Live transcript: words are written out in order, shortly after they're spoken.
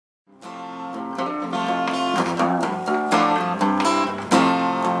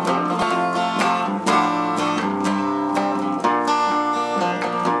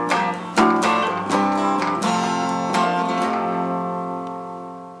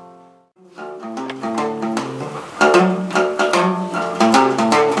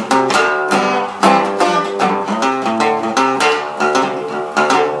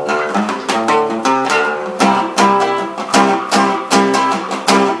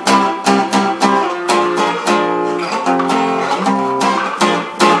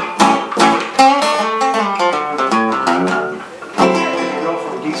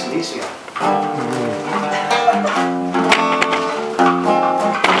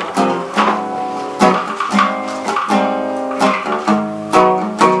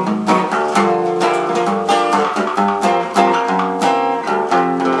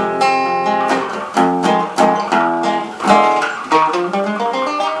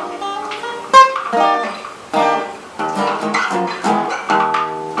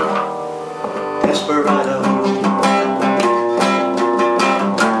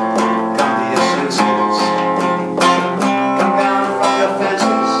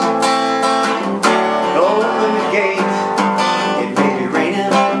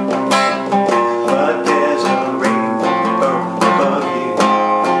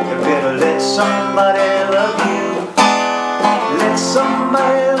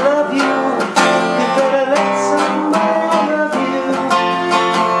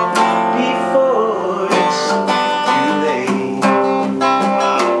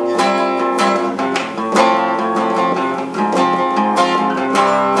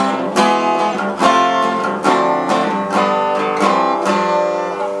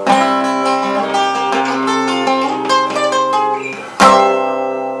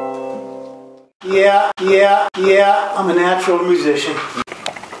Yeah, I'm a natural musician.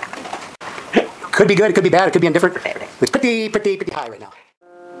 Could be good, it could be bad, it could be indifferent. It's pretty high right now.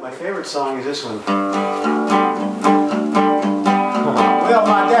 My favorite song is this one. Well,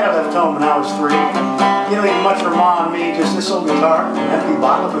 my dad left home when I was 3. He didn't leave much for Mom and me, just this old guitar and an empty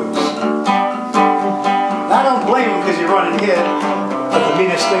bottle of booze. I don't blame him because he run and hid, but the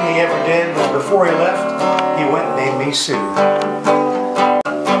meanest thing he ever did was before he left, he went and made me Sue.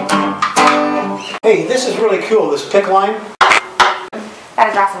 Hey, this is really cool, this pick line.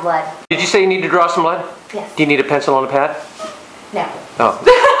 Gotta draw some blood. Did you say you need to draw some blood? Yes. Do you need a pencil and a pad? No. Oh.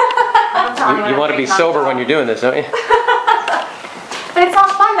 you want to be sober when you're doing this, don't you? But it's all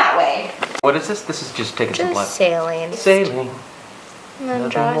fun that way. What is this? This is just taking some blood. Sailing. Sailing. And then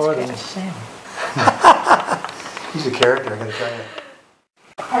draw more his than sailing. He's a character, I gotta tell you.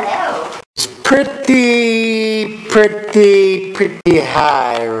 Hello. It's pretty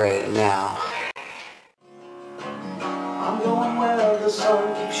high right now. I'm going well, the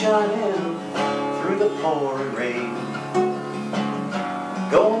sun keeps shining through the pouring rain.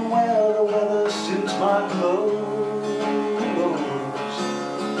 Going well, the weather suits my clothes.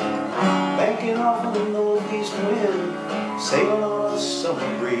 Banking off of the northeast wind, sailing on a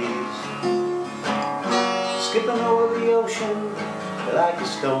summer breeze. Skipping over the ocean like a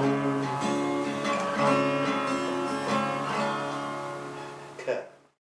stone.